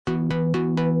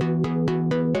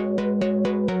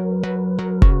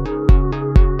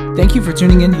Thank you for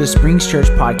tuning into the Springs Church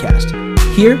podcast.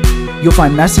 Here, you'll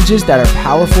find messages that are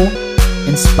powerful,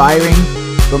 inspiring,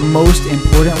 but most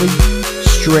importantly,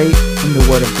 straight from the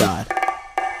Word of God.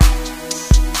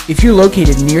 If you're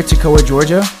located near Toccoa,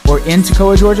 Georgia, or in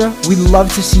Toccoa, Georgia, we'd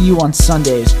love to see you on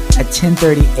Sundays at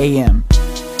 10:30 a.m.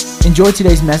 Enjoy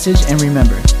today's message, and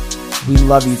remember, we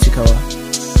love you, Toccoa.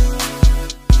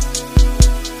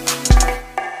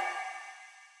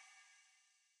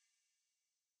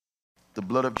 The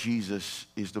blood of Jesus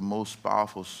is the most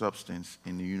powerful substance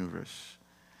in the universe.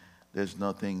 There's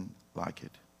nothing like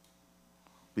it.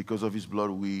 Because of his blood,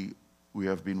 we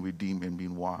have been redeemed and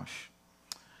been washed.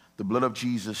 The blood of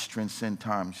Jesus transcends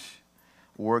times,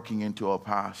 working into our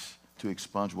past to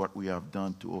expunge what we have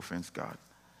done to offense God.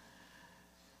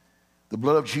 The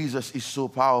blood of Jesus is so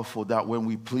powerful that when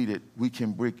we plead it, we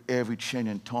can break every chain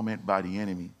and torment by the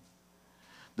enemy.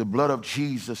 The blood of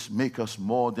Jesus makes us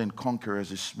more than conquerors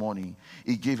this morning.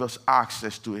 It gave us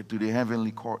access to it, to the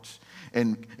heavenly courts.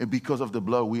 And because of the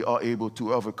blood, we are able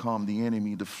to overcome the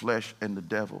enemy, the flesh, and the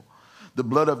devil. The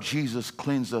blood of Jesus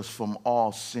cleanses us from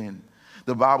all sin.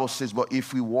 The Bible says, but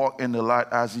if we walk in the light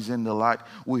as he's in the light,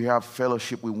 we have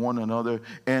fellowship with one another.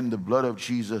 And the blood of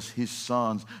Jesus, his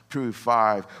sons,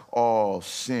 purified all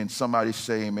sin. Somebody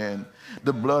say amen.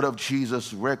 The blood of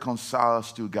Jesus reconciles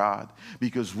us to God.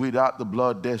 Because without the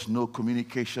blood, there's no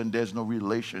communication. There's no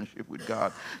relationship with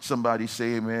God. Somebody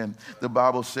say amen. The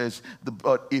Bible says,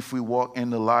 but if we walk in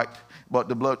the light, but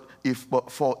the blood, if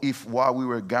while we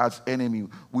were God's enemy,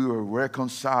 we were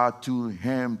reconciled to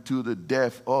him to the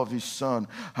death of his son,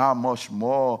 how much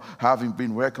more, having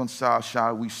been reconciled,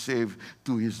 shall we save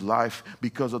to his life?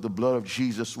 Because of the blood of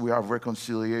Jesus, we have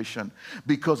reconciliation.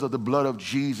 Because of the blood of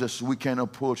Jesus, we can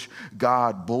approach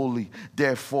God boldly.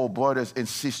 Therefore, brothers and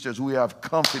sisters, we have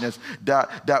confidence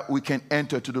that we can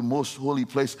enter to the most holy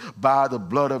place by the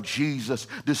blood of Jesus.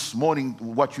 This morning,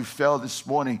 what you felt this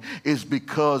morning is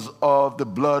because of the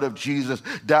blood of Jesus,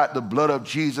 that the blood of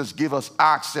Jesus give us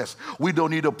access. We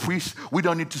don't need a priest. We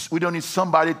don't need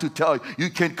somebody to tell you, you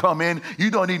can come in. You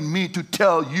don't need me to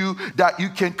tell you that you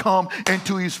can come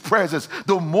into his presence.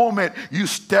 The moment you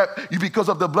because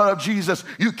of the blood of Jesus,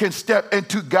 you can step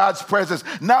into God's presence,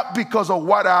 not because of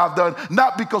what I have done,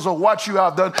 not because of what you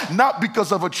have done, not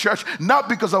because of a church, not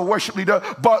because of a worship leader,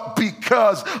 but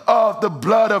because of the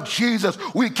blood of Jesus.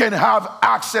 We can have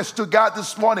access to God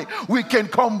this morning. We can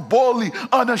come boldly,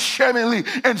 unashamedly,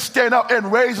 and stand up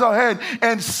and raise our hand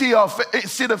and see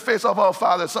the face of our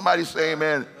Father. Somebody say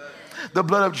amen. The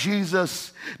blood of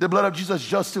Jesus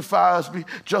justifies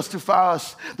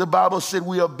us. The Bible said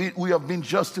we have been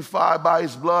justified by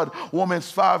his blood.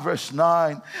 Romans 5 verse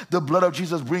 9. The blood of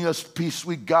Jesus brings us peace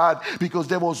with God, because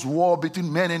there was war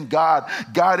between men and God.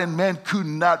 God and man could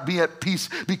not be at peace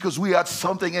because we had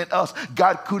something in us.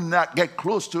 God could not get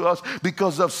close to us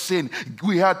because of sin.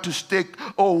 We had to stay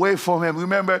away from him.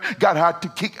 Remember, God had to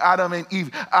kick Adam and Eve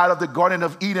out of the Garden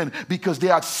of Eden because they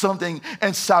had something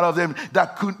inside of them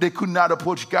that they could not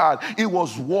approach God. It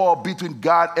was war between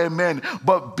God and man,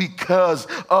 but because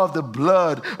of the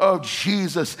blood of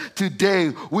Jesus,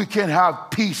 today we can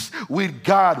have peace with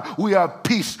God. We have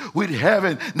peace with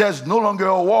heaven. There's no longer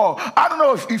a war. I don't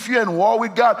know if you're in war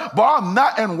with God, but I'm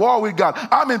not in war with God.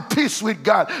 I'm in peace with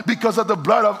God because of the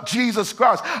blood of Jesus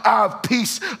Christ. I have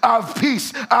peace. I have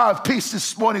peace. I have peace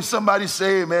this morning. Somebody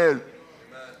say amen.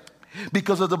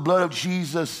 Because of the blood of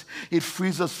Jesus, it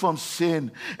frees us from sin,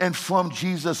 and from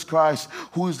Jesus Christ,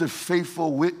 who is the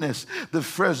faithful witness, the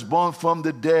firstborn from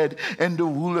the dead, and the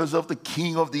rulers of the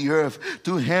King of the earth.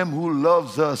 To him who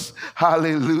loves us,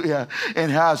 hallelujah,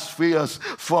 and has freed us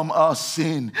from our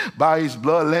sin by his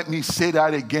blood. Let me say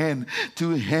that again.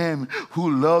 To him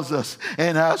who loves us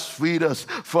and has freed us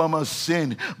from our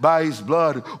sin by his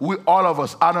blood. We, all of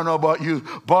us, I don't know about you,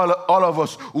 but all of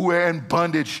us who were in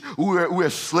bondage, who were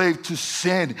slaves to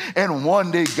sin, and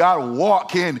one day God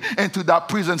walked into that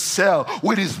prison cell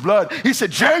with his blood. He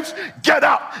said, James, get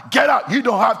out. You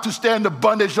don't have to stay in the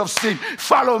bondage of sin.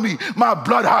 Follow me. My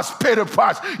blood has paid a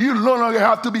price. You no longer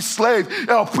have to be slave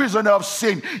or prisoner of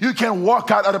sin. You can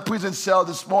walk out of the prison cell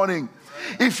this morning.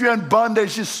 If you're in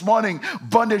bondage this morning,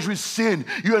 bondage with sin,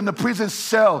 you're in the prison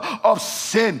cell of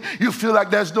sin. You feel like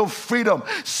there's no freedom.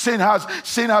 Sin has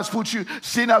put you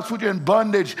in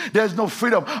bondage. There's no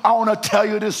freedom. I want to tell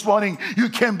you this morning, you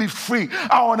can be free.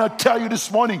 I want to tell you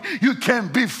this morning, you can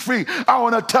be free. I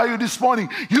want to tell you this morning,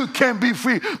 you can be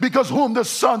free, because whom the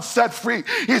Son set free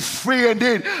is free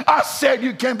indeed. I said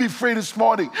you can be free this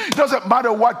morning. It doesn't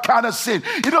matter what kind of sin.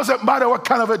 It doesn't matter what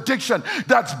kind of addiction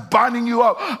that's binding you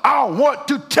up. I want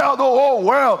to tell the whole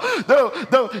world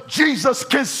that Jesus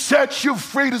can set you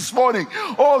free this morning.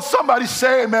 Oh, somebody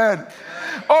say amen.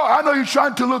 Oh, I know you're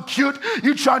trying to look cute.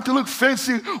 You're trying to look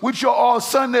fancy with your all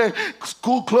Sunday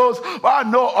school clothes. But I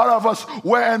know all of us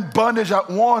were in bondage at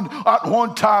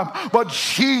one time. But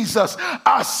Jesus,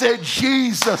 I said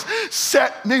Jesus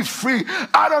set me free.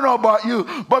 I don't know about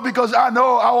you, but because I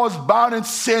know I was bound in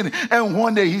sin, and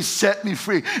one day he set me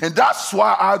free. And that's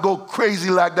why I go crazy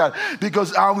like that,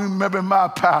 because I remember my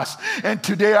past. And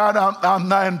today I'm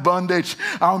not in bondage.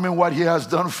 I remember what he has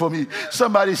done for me.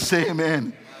 Somebody say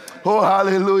amen. Oh,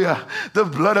 hallelujah. The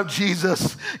blood of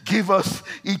Jesus give us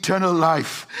eternal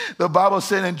life. The Bible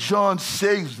said in John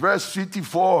 6, verse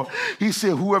 54, he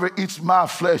said, whoever eats my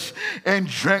flesh and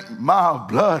drink my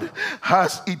blood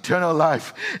has eternal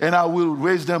life, and I will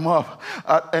raise them up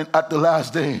at the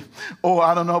last day. Oh,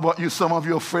 I don't know about you. Some of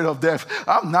you are afraid of death.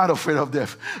 I'm not afraid of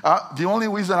death. The only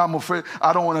reason I'm afraid,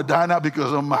 I don't want to die now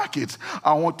because of my kids.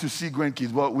 I want to see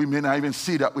grandkids, but we may not even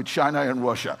see that with China and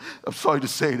Russia. I'm sorry to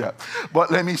say that.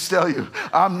 But let me tell you,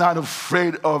 I'm not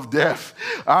afraid of death.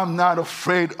 I'm not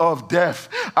afraid of death.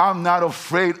 I'm not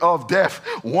afraid of death.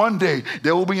 One day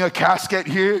there will be a casket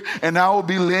here, and I will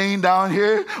be laying down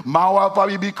here. My wife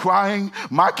probably be crying.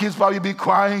 My kids probably be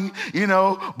crying,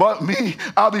 but me,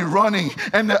 I'll be running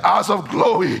in the eyes of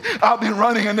glory. I'll be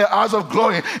running in the eyes of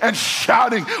glory and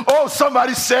shouting, oh,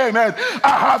 somebody say, man,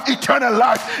 I have eternal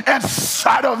life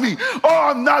inside of me.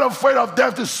 Oh, I'm not afraid of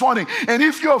death this morning. And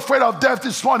if you're afraid of death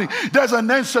this morning, there's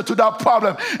an answer to that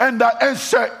problem, and the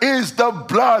answer is the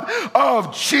blood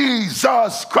of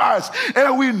Jesus Christ.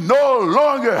 And we no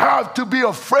longer have to be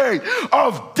afraid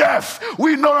of death.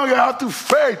 We no longer have to be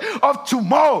afraid of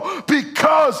tomorrow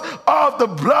because of the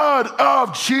blood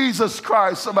of Jesus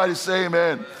Christ. Somebody say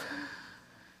amen.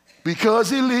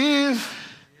 Because he lives,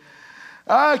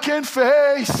 I can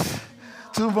face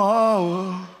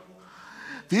tomorrow.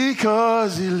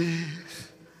 Because he lives.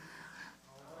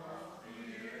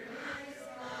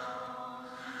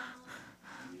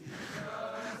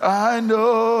 I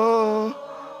know,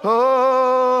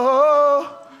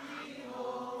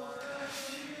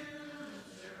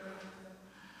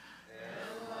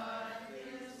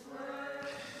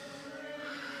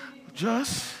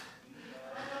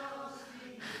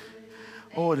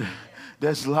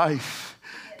 there's life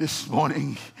this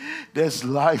morning. There's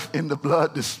life in the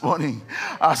blood this morning.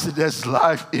 I said there's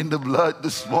life in the blood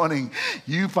this morning.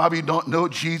 You probably don't know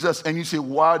Jesus, and you say,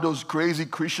 why those crazy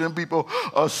Christian people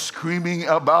are screaming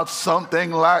about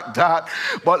something like that?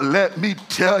 But let me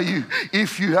tell you,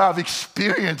 if you have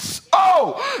experienced,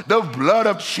 the blood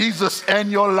of Jesus in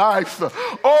your life,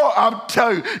 I'm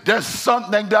telling you, there's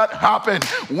something that happened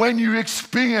when you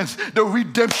experience the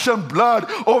redemption blood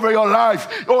over your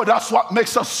life. That's what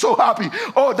makes us so happy.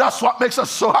 That's what makes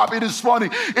us so happy this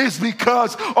morning, is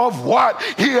because of what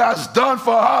he has done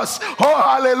for us.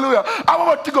 Hallelujah. I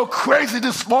want to go crazy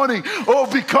this morning,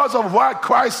 because of what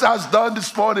Christ has done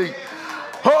this morning.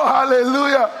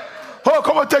 Hallelujah.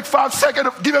 Come on, take 5 seconds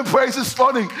to give him praise this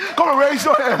morning. Come on, raise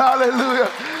your hand.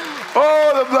 Hallelujah.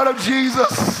 The blood of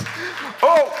Jesus.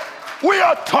 We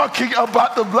are talking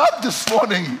about the blood this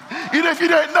morning. Even if you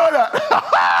didn't know that.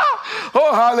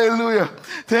 Hallelujah.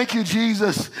 Thank you,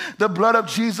 Jesus. The blood of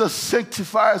Jesus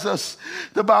sanctifies us.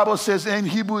 The Bible says in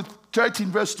Hebrews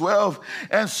 13 verse 12,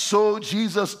 and so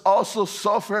Jesus also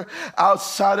suffered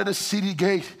outside of the city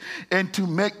gate, and to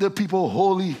make the people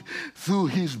holy through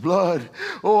his blood.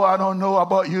 I don't know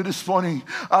about you this morning.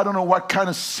 I don't know what kind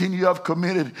of sin you have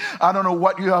committed. I don't know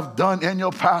what you have done in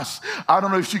your past. I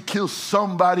don't know if you killed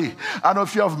somebody. I don't know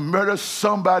if you have murdered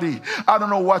somebody. I don't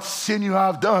know what sin you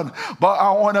have done, but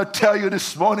I want to tell you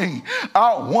this morning,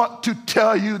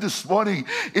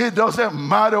 it doesn't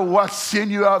matter what sin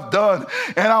you have done.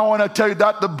 And I want to tell you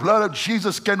that the blood of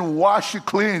Jesus can wash you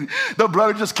clean. The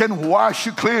blood of Jesus can wash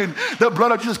you clean. The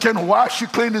blood of Jesus can wash you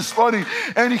clean this morning,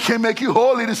 and he can make you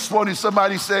holy this morning.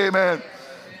 Somebody say amen.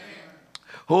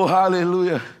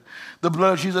 Hallelujah. The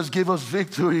blood of Jesus gave us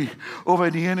victory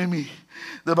over the enemy.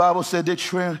 The Bible said they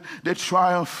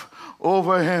triumph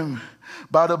over him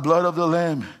by the blood of the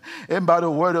Lamb and by the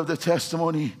word of the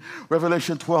testimony.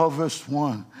 Revelation 12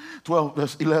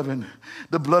 verse 11.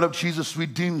 The blood of Jesus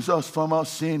redeems us from our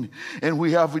sin, and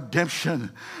we have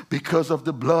redemption because of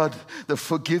the blood, the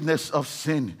forgiveness of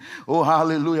sin.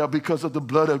 Hallelujah, because of the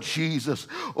blood of Jesus.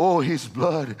 His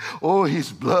blood.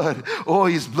 His blood.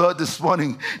 His blood this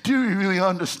morning. Do you really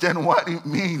understand what it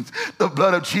means, the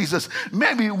blood of Jesus?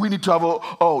 Maybe we need to have a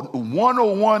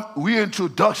 101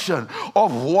 reintroduction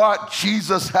of what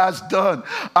Jesus has done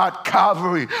at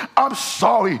Calvary. I'm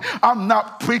sorry, I'm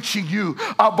not preaching you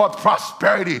a about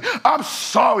prosperity. I'm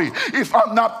sorry if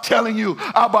I'm not telling you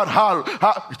about how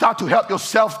to help your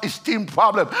self-esteem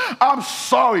problem. I'm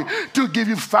sorry to give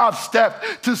you 5 steps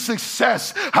to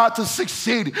success, how to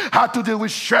succeed, how to deal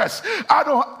with stress.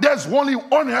 There's only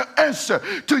one answer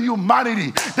to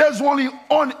humanity. There's only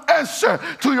one answer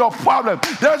to your problem.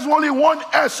 There's only one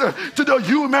answer to the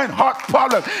human heart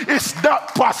problem. It's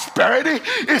not prosperity.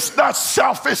 It's not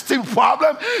self-esteem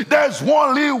problem. There's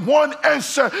only one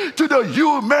answer to the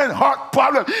human heart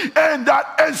problem, and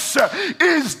that answer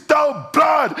is the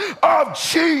blood of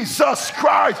Jesus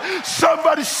Christ.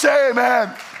 Somebody say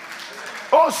amen.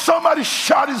 Oh, somebody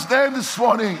shout his name this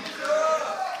morning.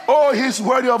 Oh, he's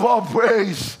worthy of all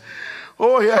praise.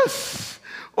 Oh, yes.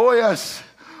 Oh, yes.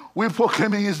 We're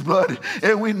proclaiming his blood,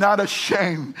 and we're not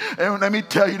ashamed. And let me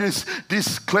tell you this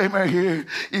disclaimer here.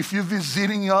 If you're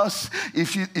visiting us,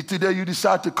 if today you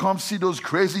decide to come see those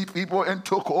crazy people in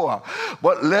Tokoa,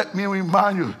 but let me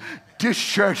remind you, this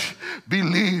church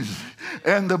believes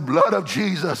in the blood of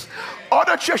Jesus.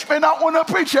 Other church may not want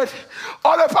to preach it.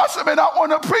 Other pastor may not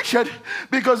want to preach it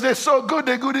because they're so good,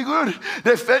 they're good.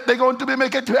 They're going to be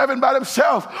making it to heaven by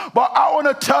themselves. But I want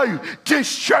to tell you,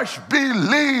 this church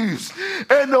believes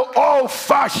in the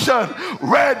old-fashioned,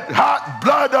 red-hot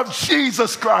blood of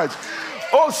Jesus Christ.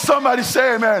 Oh, somebody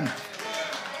say amen.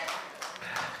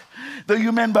 The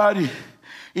human body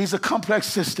is a complex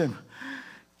system.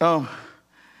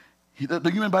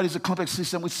 The human body is a complex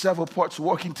system with several parts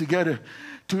working together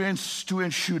to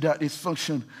ensure that it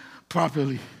functions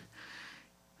properly.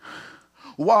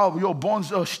 While your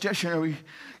bones are stationary,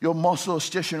 your muscles are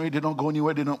stationary, they don't go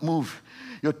anywhere, they don't move.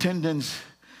 Your tendons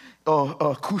are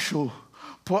a crucial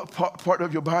part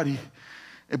of your body,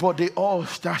 but they all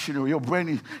stationary. Your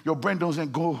brain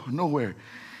doesn't go nowhere.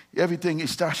 Everything is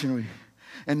stationary,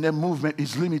 and their movement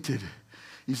is limited.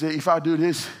 You say, if I do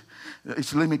this,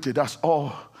 it's limited. That's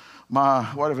all my,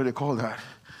 whatever they call that,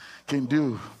 can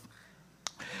do.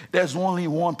 There's only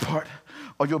one part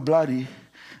of your body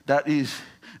that is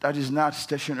not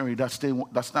stationary, that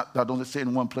doesn't stay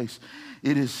in one place.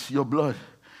 It is your blood.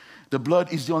 The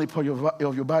blood is the only part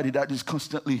of your body that is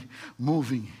constantly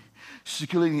moving,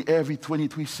 circulating every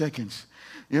 23 seconds.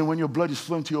 And when your blood is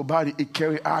flowing to your body, it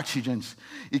carries oxygen.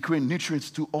 It carries nutrients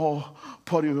to all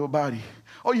part of your body.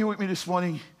 Are you with me this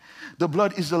morning? The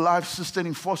blood is the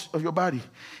life-sustaining force of your body.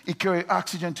 It carries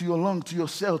oxygen to your lung, to your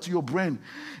cell, to your brain.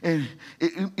 And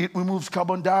it removes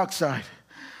carbon dioxide,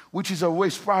 which is a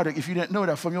waste product, if you didn't know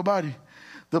that, from your body.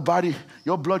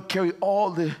 Your blood carries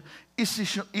all the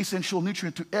essential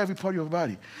nutrients to every part of your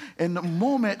body. And the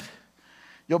moment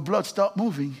your blood stops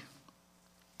moving,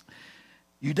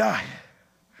 you die.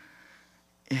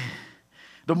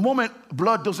 The moment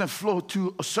blood doesn't flow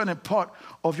to a certain part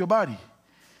of your body,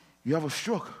 you have a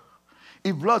stroke.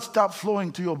 If blood stops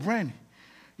flowing to your brain,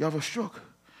 you have a stroke.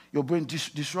 Your brain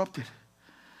disrupted.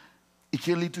 It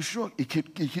can lead to stroke. It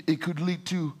could lead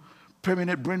to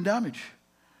permanent brain damage,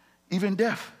 even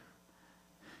death.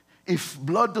 If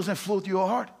blood doesn't flow to your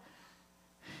heart,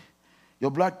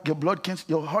 your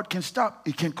heart can stop.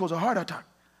 It can cause a heart attack,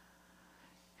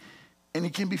 and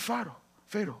it can be fatal.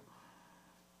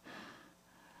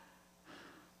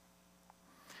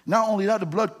 Not only that, the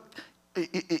blood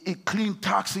it cleans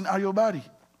toxin out of your body.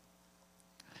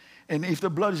 And if the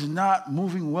blood is not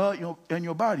moving well in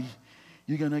your body,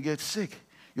 you're going to get sick.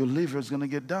 Your liver is going to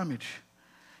get damaged.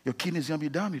 Your kidney is going to be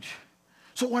damaged.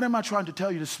 So what am I trying to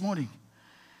tell you this morning?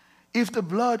 If the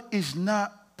blood is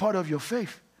not part of your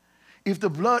faith,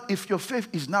 if your faith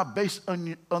is not based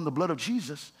on the blood of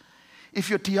Jesus, if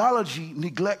your theology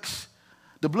neglects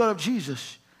the blood of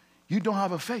Jesus, you don't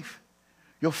have a faith.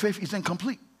 Your faith is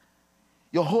incomplete.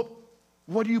 Your hope,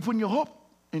 what are you putting your hope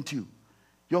into?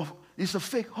 It's a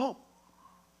fake hope.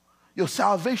 Your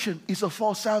salvation is a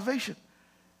false salvation.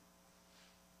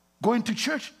 Going to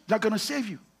church not going to save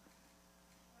you.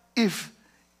 If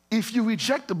you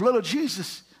reject the blood of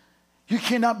Jesus, you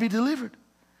cannot be delivered.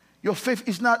 Your faith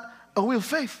is not a real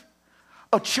faith.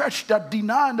 A church that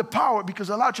denies the power, because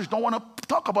a lot of churches don't want to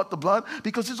talk about the blood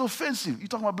because it's offensive. You're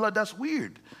talking about blood, that's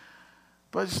weird.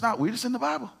 But it's not weird, it's in the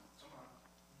Bible.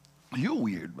 You're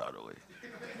weird, by the way.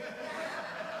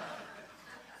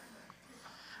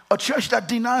 A church that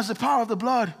denies the power of the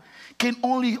blood can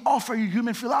only offer you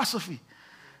human philosophy.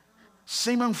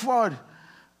 Sigmund Freud,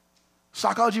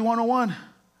 Psychology 101,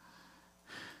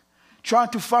 trying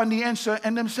to find the answer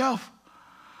in themselves.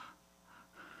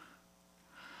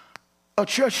 A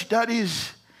church that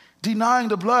is denying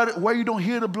the blood, where you don't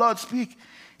hear the blood speak,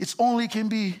 it only can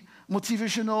be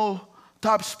motivational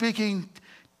type speaking,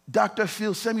 Dr.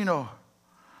 Phil seminar.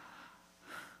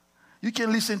 You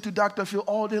can listen to Dr. Phil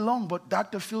all day long, but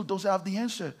Dr. Phil doesn't have the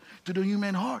answer to the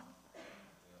human heart.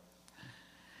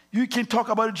 You can talk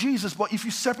about Jesus, but if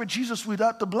you separate Jesus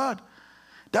without the blood,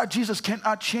 that Jesus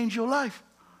cannot change your life.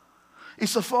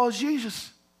 It's a false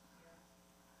Jesus.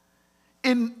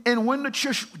 And when the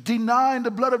church denies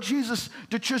the blood of Jesus,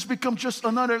 the church becomes just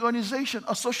another organization,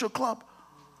 a social club.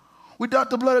 Without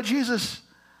the blood of Jesus,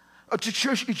 the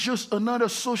church is just another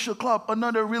social club,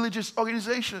 another religious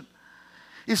organization.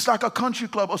 It's like a country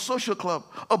club, a social club,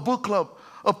 a book club,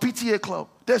 a PTA club.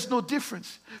 There's no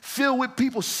difference. Filled with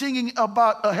people singing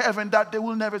about a heaven that they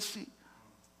will never see.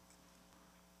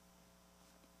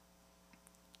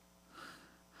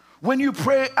 When you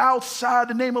pray outside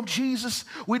the name of Jesus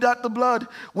without the blood,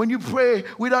 when you pray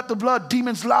without the blood,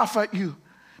 demons laugh at you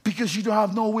because you don't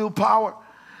have no willpower.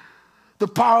 The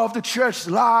power of the church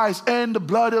lies in the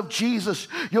blood of Jesus.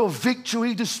 Your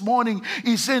victory this morning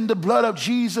is in the blood of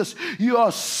Jesus. You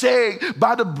are saved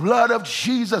by the blood of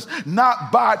Jesus,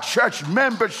 not by church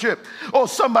membership. Oh,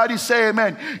 somebody say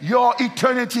amen. Your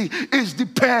eternity is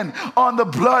depend on the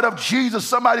blood of Jesus.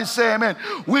 Somebody say amen.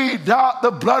 Without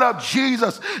the blood of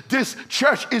Jesus, this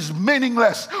church is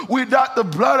meaningless. Without the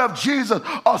blood of Jesus,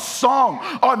 a song,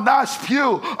 a nice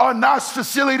pew, a nice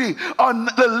facility,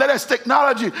 the latest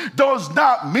technology, those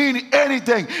not mean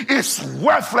anything. It's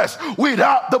worthless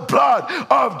without the blood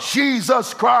of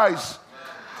Jesus Christ.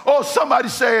 Oh, somebody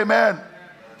say amen.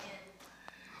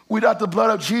 Without the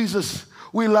blood of Jesus,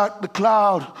 we like the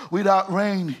cloud without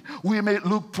rain. We may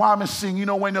look promising. You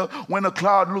know, when the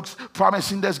cloud looks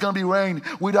promising, there's going to be rain.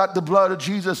 Without the blood of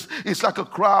Jesus, it's like a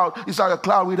cloud. It's like a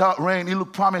cloud without rain. It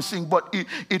looks promising, but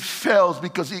it fails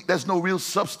because there's no real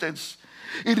substance.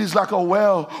 It is like a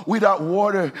well without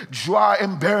water, dry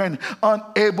and barren,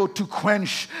 unable to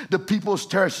quench the people's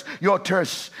thirst, your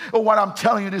thirst. Or what I'm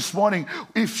telling you this morning,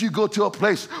 if you go to a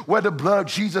place where the blood of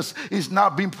Jesus is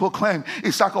not being proclaimed,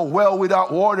 it's like a well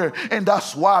without water. And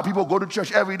that's why people go to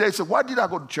church every day. Say, what did I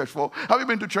go to church for? Have you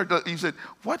been to church? You said,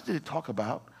 what did it talk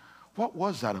about? What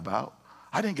was that about?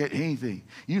 I didn't get anything.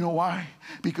 You know why?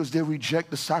 Because they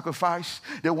reject the sacrifice.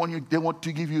 They want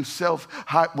to give you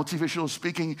self-hype, motivational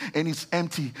speaking, and it's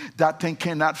empty. That thing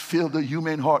cannot fill the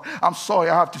human heart. I'm sorry,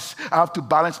 I have to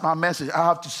balance my message. I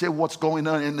have to say what's going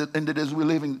on in the days we're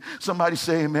living. Somebody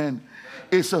say amen.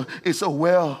 It's a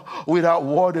well without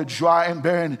water, dry and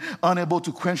barren, unable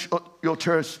to quench your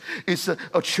thirst. It's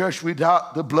a church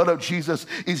without the blood of Jesus.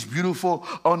 It's beautiful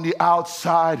on the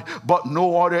outside, but no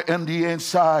water in the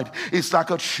inside. It's like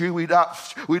a tree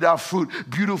without fruit.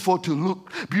 Beautiful to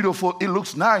look. Beautiful. It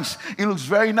looks nice. It looks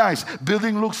very nice.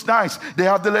 Building looks nice. They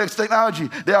have the latest technology.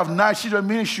 They have nice children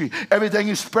ministry. Everything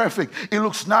is perfect. It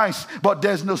looks nice, but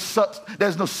there's no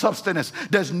substance.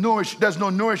 There's no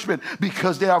nourishment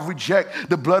because they have rejected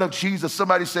the blood of Jesus.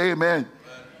 Somebody say amen.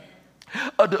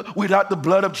 Without the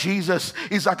blood of Jesus,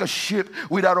 it's like a ship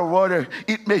without a rudder.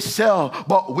 It may sail,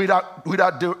 but without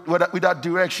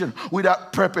direction,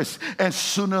 without purpose, and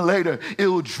sooner or later it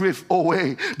will drift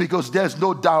away because there's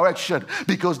no direction,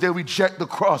 because they reject the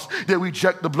cross, they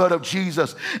reject the blood of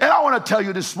Jesus. And I want to tell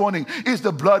you this morning,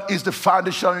 the blood is the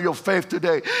foundation of your faith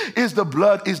today. The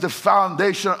blood is the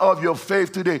foundation of your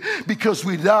faith today, because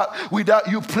without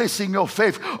you placing your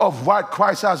faith of what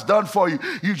Christ has done for you,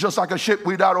 you're just like a ship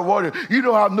without a rudder. You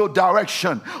don't have no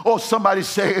direction. Oh, somebody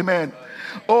say amen.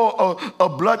 Oh, a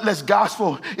bloodless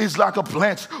gospel is like a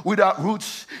plant without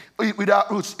roots. Without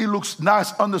roots, it looks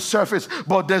nice on the surface,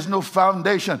 but there's no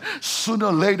foundation. Sooner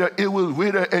or later, it will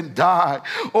wither and die.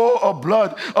 Oh,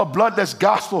 a bloodless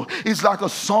gospel is like a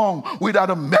song without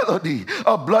a melody.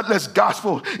 A bloodless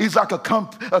gospel is like a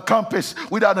compass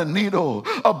without a needle.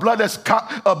 A bloodless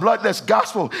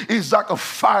gospel is like a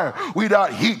fire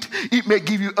without heat. It may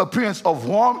give you appearance of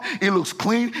warm. It looks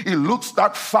clean. It looks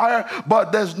like fire,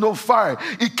 but there's no fire.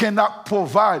 It cannot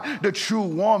provide the true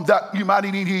warmth that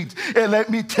humanity needs. And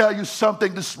let me tell you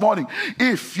something this morning.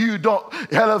 If you don't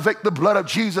elevate the blood of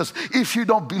Jesus, if you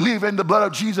don't believe in the blood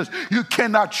of Jesus, you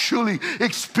cannot truly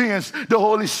experience the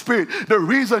Holy Spirit. The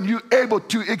reason you're able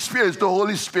to experience the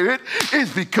Holy Spirit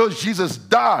is because Jesus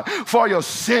died for your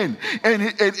sin and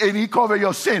he covered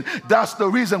your sin. That's the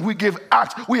reason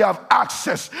we have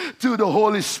access to the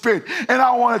Holy Spirit. And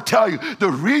I want to tell you, the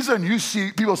reason you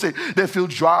see people say they feel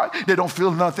dry, they don't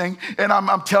feel nothing, and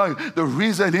I'm telling you, the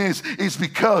reason is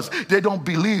because they don't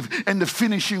believe in the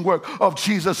finishing work of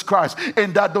Jesus Christ,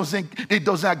 and it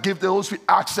does not give the Holy Spirit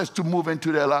access to move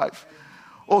into their life.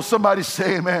 Oh, somebody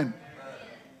say amen.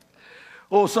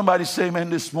 Oh, somebody say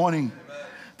amen this morning.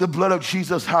 The blood of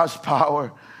Jesus has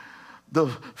power. The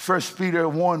 1 Peter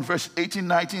 1 verse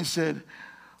 18-19 said,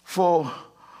 for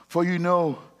you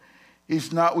know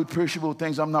It's not with perishable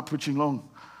things. I'm not preaching long.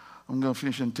 I'm going to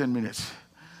finish in 10 minutes.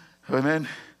 Amen.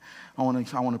 I want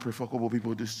to pray for a couple of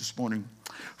people this morning.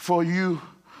 For you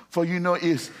know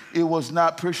it was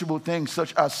not perishable things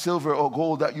such as silver or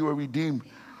gold that you were redeemed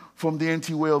from the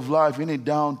empty way of life, any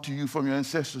down to you from your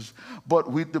ancestors, but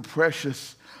with the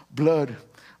precious blood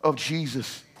of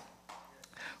Jesus.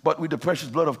 But with the precious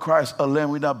blood of Christ, a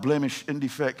lamb without blemish and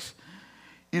defects.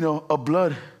 You know,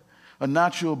 a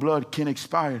natural blood can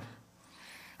expire.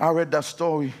 I read that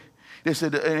story. They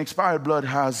said that an expired blood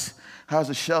has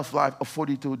a shelf life of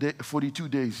 42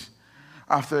 days.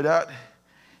 After that,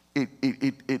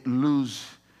 it loses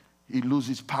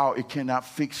its power. It cannot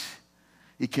fix.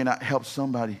 It cannot help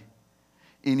somebody.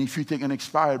 And if you take an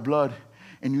expired blood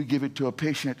and you give it to a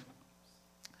patient,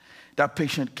 that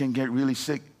patient can get really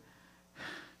sick.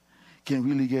 Can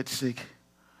really get sick.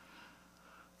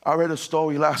 I read a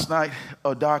story last night.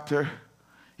 A doctor,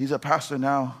 he's a pastor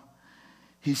now.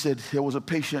 He said there was a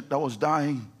patient that was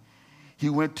dying. He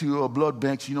went to a blood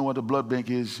bank. You know what a blood bank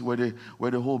is, where they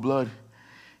hold blood.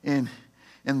 And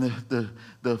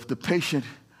the patient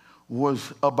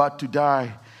was about to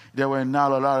die. There were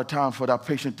not a lot of time for that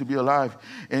patient to be alive.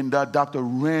 And that doctor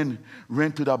ran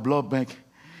to that blood bank.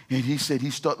 And he said he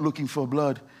started looking for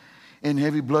blood. And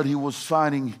every blood he was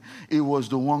finding, it was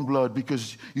the wrong blood,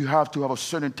 because you have to have a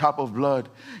certain type of blood.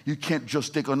 You can't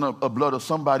just take a blood of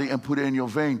somebody and put it in your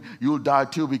vein. You'll die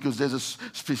too, because there's a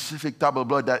specific type of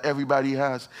blood that everybody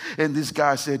has. And this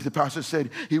guy said, the pastor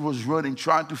said, he was running,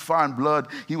 trying to find blood.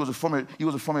 He was a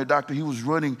former doctor. He was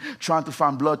running, trying to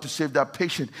find blood to save that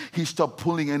patient. He stopped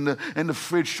pulling in the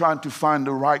fridge, trying to find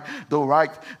the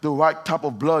right type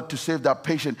of blood to save that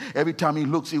patient. Every time he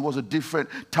looks, it was a different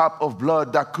type of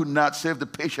blood that could not save the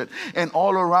patient. And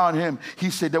all around him, he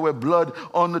said there were blood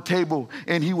on the table,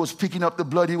 and he was picking up the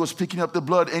blood,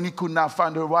 and he could not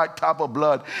find the right type of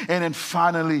blood. And then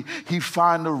finally, he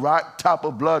found the right type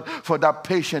of blood for that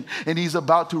patient, and he's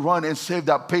about to run and save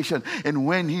that patient. And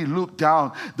when he looked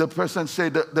down, the person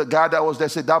said, the guy that was there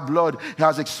said, that blood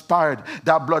has expired.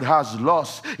 That blood has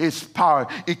lost its power.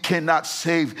 It cannot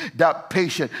save that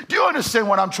patient. Do you understand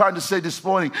what I'm trying to say this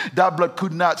morning? That blood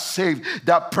could not save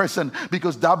that person,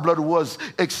 because that blood was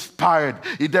expired.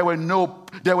 There were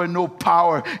no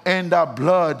power in that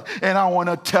blood. And I want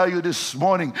to tell you this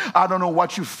morning, I don't know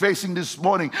what you're facing this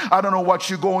morning. I don't know what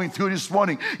you're going through this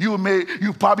morning.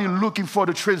 You're probably looking for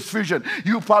the transfusion.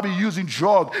 You're probably using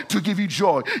drug to give you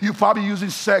joy. You're probably using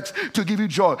sex to give you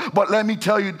joy. But let me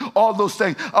tell you, all those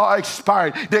things are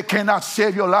expired. They cannot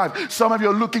save your life. Some of you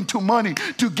are looking to money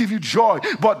to give you joy,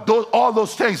 but all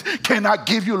those things cannot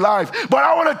give you life. But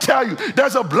I want to tell you,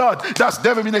 there's a blood that's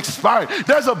never been expired.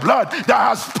 There's a blood that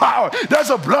has power. There's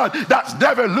a blood that's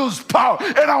never lose power.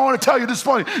 And I want to tell you this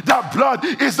morning, that blood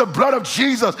is the blood of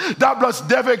Jesus. That blood's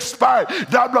never expired.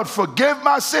 That blood forgave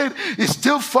my sin. It's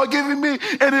still forgiving me,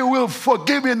 and it will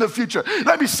forgive me in the future.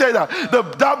 Let me say that.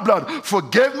 That blood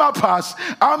forgave my past.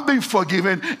 I'm being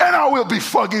forgiven, and I will be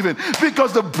forgiven,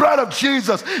 because the blood of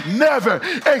Jesus never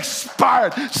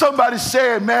expired. Somebody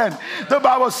say amen. The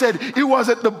Bible said it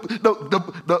wasn't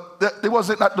it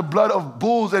wasn't like the blood of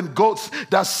bulls and goats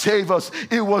that save us.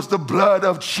 It was the blood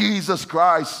of Jesus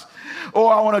Christ. Oh,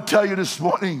 I want to tell you this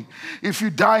morning, if you're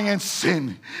dying in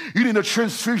sin, you need a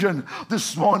transfusion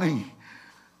this morning.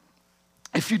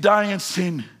 If you're dying in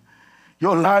sin,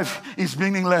 your life is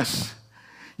meaningless.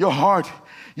 Your heart,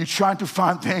 you're trying to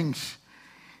find things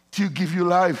to give you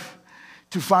life,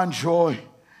 to find joy.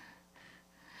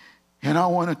 And I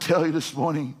want to tell you this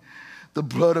morning, the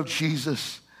blood of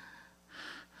Jesus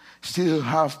still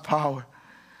has power.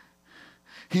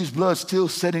 His blood still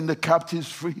setting the captives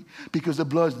free, because the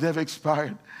blood's never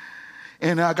expired.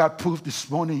 And I got proof this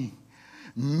morning.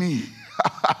 Me.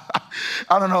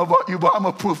 I don't know about you, but I'm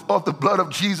a proof of the blood of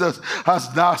Jesus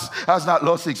has not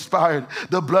lost expired.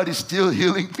 The blood is still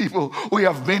healing people. We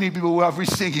have many people who have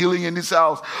received healing in this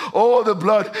house. Oh, the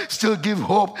blood still gives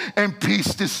hope and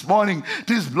peace this morning.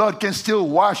 This blood can still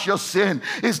wash your sin.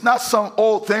 It's not some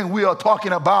old thing we are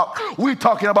talking about. We're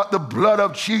talking about the blood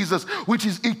of Jesus, which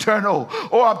is eternal.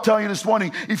 Oh, I'm telling you this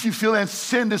morning, if you feel in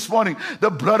sin this morning,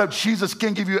 the blood of Jesus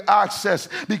can give you access,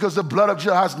 because the blood of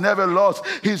Jesus has never lost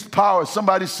his power.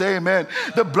 Somebody say amen.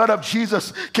 The blood of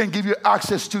Jesus can give you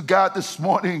access to God this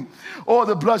morning. Oh,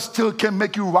 the blood still can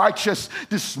make you righteous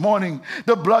this morning.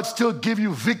 The blood still give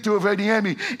you victory over the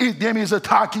enemy. If the enemy is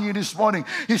attacking you this morning,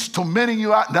 he's tormenting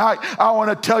you at night, I want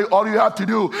to tell you, all you have to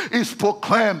do is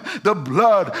proclaim the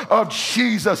blood of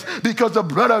Jesus, because the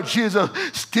blood of Jesus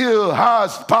still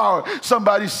has power.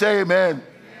 Somebody say amen.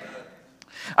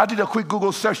 I did a quick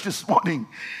Google search this morning.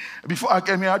 Before I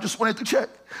came here, I just wanted to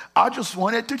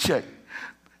check.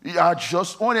 I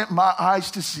just wanted my eyes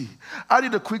to see. I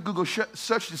did a quick Google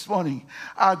search this morning.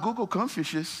 I Googled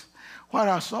Confucius. What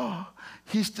I saw,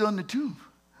 he's still in the tomb.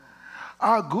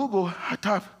 I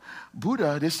typed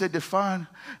Buddha. They said they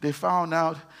found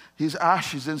out his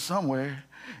ashes in somewhere,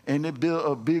 and they built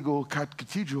a big old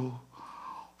cathedral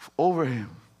over him.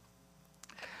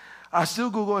 I still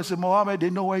Google and said, Muhammad, they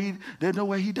know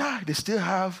where he died. They still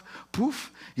have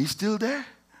proof. He's still there.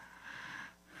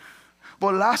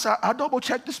 But last I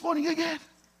double-checked this morning again.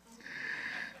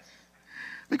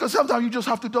 Because sometimes you just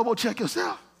have to double-check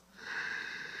yourself.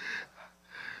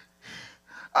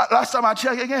 Last time I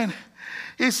checked again,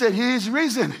 he said he is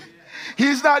risen.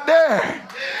 He's not there.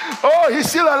 Oh, he's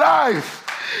still alive.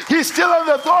 He's still on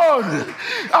the throne.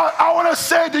 I want to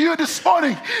say to you this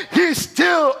morning, he's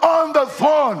still on the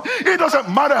throne. It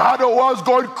doesn't matter how the world's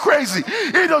going crazy.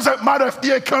 It doesn't matter if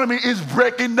the economy is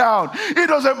breaking down. It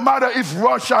doesn't matter if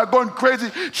Russia are going crazy,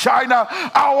 China.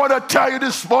 I want to tell you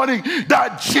this morning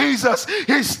that Jesus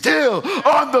is still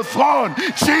on the throne.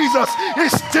 Jesus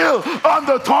is still on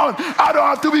the throne. I don't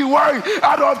have to be worried.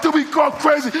 I don't have to be going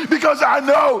crazy because I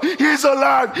know he's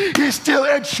alive. He's still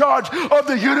in charge of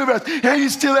the universe. And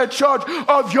he's still in charge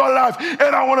of your life.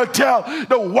 And I want to tell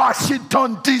the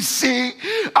Washington, D.C.,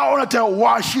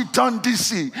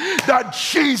 that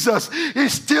Jesus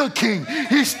is still King.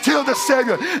 He's still the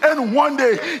Savior. And one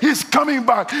day he's coming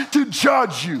back to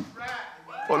judge you.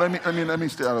 Oh, let me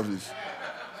stay out of this.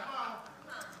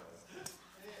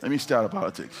 Let me stay out of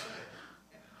politics.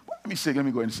 Let me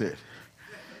go ahead and say it.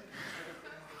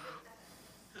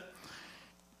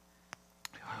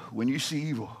 When you see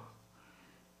evil,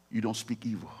 you don't speak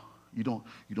evil. You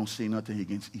don't say nothing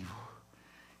against evil.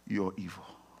 You're evil.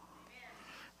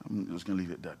 I'm just going to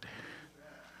leave it that day.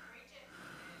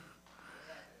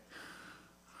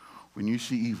 When you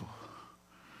see evil,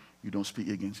 you don't speak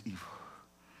against evil.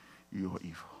 You're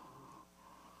evil.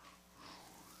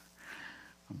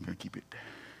 I'm going to keep it there.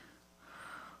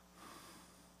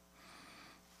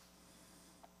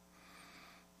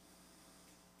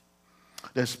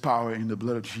 There's power in the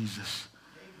blood of Jesus.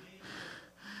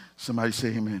 Somebody say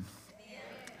amen.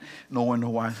 No one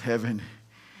knows why heaven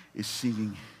is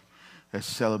singing and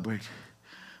celebrate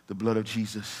the blood of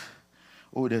Jesus.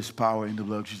 Oh, there's power in the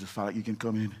blood of Jesus. Father, you can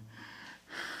come in.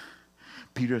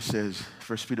 Peter says,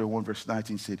 1 Peter 1 verse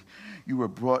 19 said, you were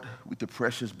brought with the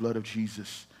precious blood of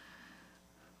Jesus.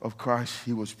 Of Christ,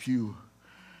 he was pure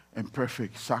and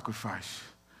perfect sacrifice,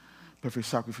 perfect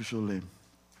sacrificial lamb.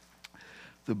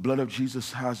 The blood of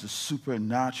Jesus has the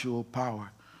supernatural power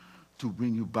to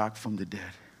bring you back from the dead.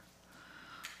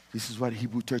 This is what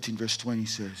Hebrews 13 verse 20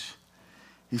 says.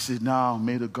 He says, now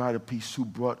may the God of peace who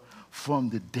brought from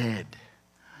the dead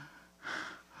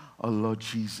our Lord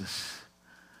Jesus,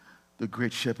 the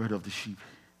great shepherd of the sheep,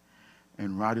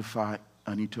 and ratify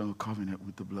an eternal covenant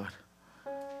with the blood.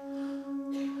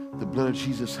 The blood of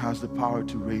Jesus has the power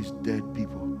to raise dead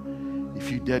people. If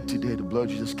you're dead today, the blood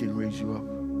of Jesus can raise you up.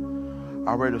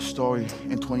 I read a story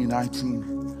in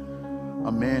 2019.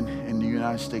 A man in the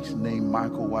United States named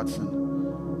Michael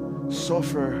Watson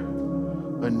suffered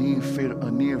a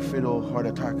near-fatal heart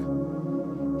attack.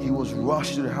 He was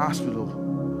rushed to the hospital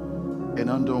and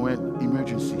underwent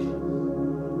emergency.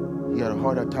 He had a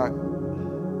heart attack.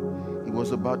 He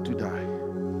was about to die.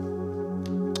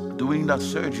 During that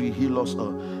surgery, he lost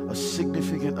a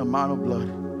significant amount of blood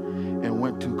and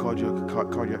went to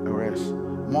cardiac arrest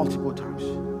multiple times.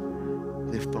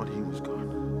 They thought he was gone.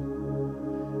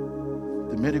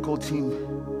 The medical team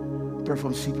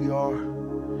performed CPR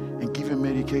and gave him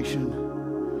medication,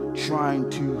 trying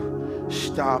to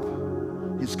stop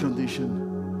his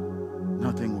condition.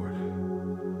 Nothing worked.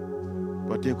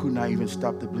 But they could not even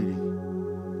stop the bleeding.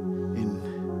 And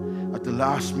at the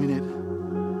last minute,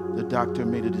 the doctor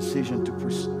made a decision to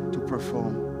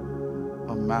perform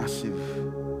a massive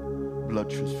blood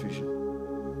transfusion.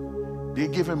 They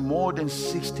gave him more than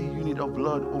 60 units of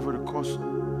blood over the course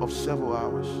of several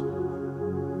hours.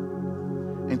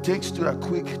 And thanks to that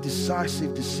quick,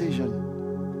 decisive decision,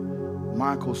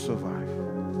 Michael survived.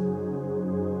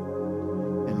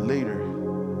 And later,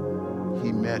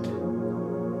 he met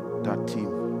that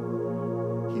team.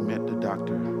 He met the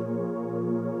doctor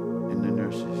and the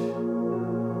nurses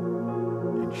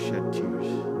and shed tears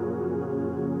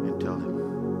and tell them,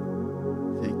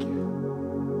 thank you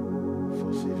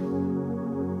for saving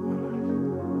my life.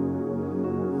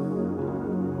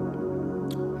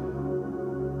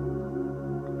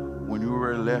 When you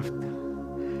were left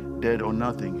dead or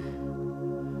nothing,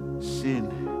 sin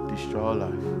destroyed our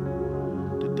life.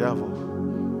 The devil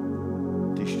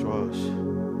destroys us.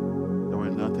 There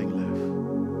was nothing left.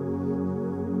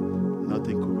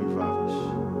 Nothing could revive us.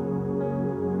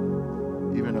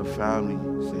 family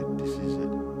said, this is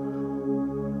it.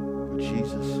 But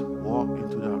Jesus walked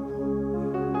into that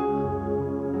room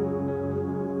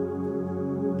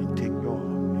and take your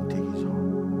arm and take his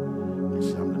arm and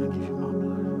said, I'm going to give you my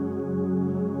blood.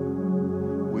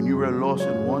 When you were lost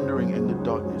and wandering in the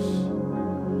darkness,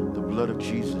 the blood of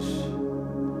Jesus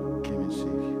came and saved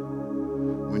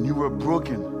you. When you were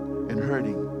broken and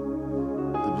hurting,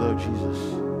 the blood of Jesus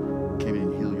came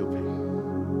and healed your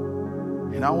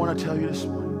pain. And I want to tell you this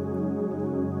morning,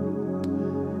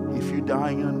 if you're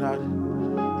dying on that,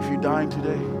 if you're dying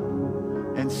today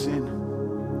in sin,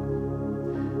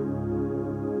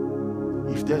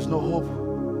 if there's no hope,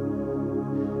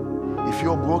 if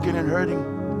you're broken and hurting,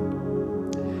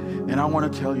 and I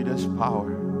want to tell you there's power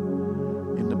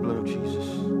in the blood of Jesus.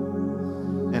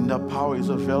 And that power is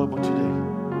available today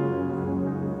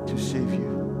to save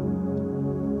you.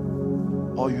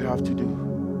 All you have to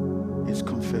do is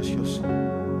confess your sin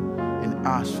and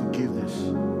ask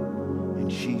forgiveness. And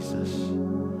Jesus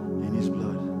and his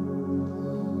blood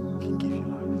can give you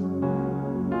life.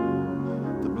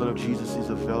 The blood of Jesus is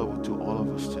available to all of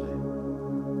us today.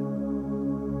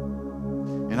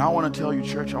 And I want to tell you,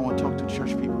 church, I want to talk to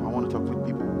church people. I want to talk with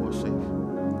people who are saved.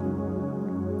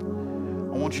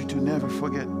 I want you to never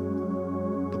forget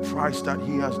the price that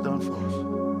he has done for us.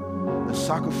 The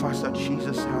sacrifice that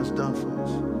Jesus has done for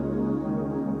us.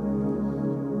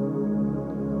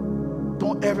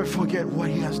 Don't ever forget what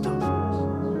he has done for us.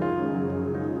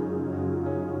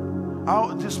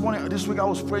 This week I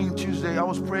was praying Tuesday. I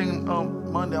was praying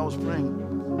Monday. I was praying.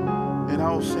 And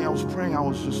I was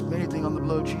just meditating on the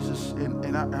blood of Jesus.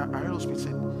 And I heard the Spirit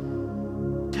say,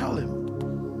 tell them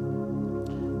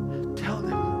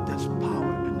there's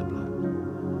power in the blood.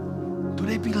 Do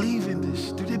they believe in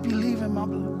this? Do they believe in my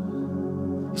blood?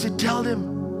 He said, tell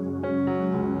them.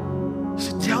 He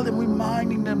said, tell them,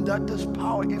 reminding them that there's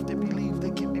power. If they believe,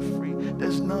 they can be free.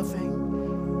 There's nothing.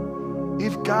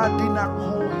 If God did not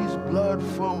hold his blood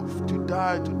to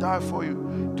die for you,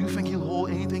 do you think he'll hold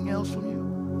anything else from you?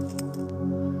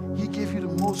 He gave you the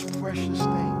most precious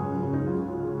thing.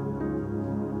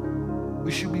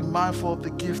 We should be mindful of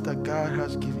the gift that God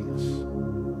has given us.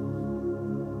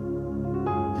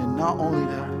 And not only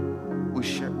that, we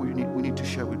need to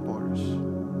share with others.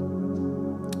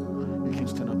 You can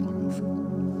stand up on your feet.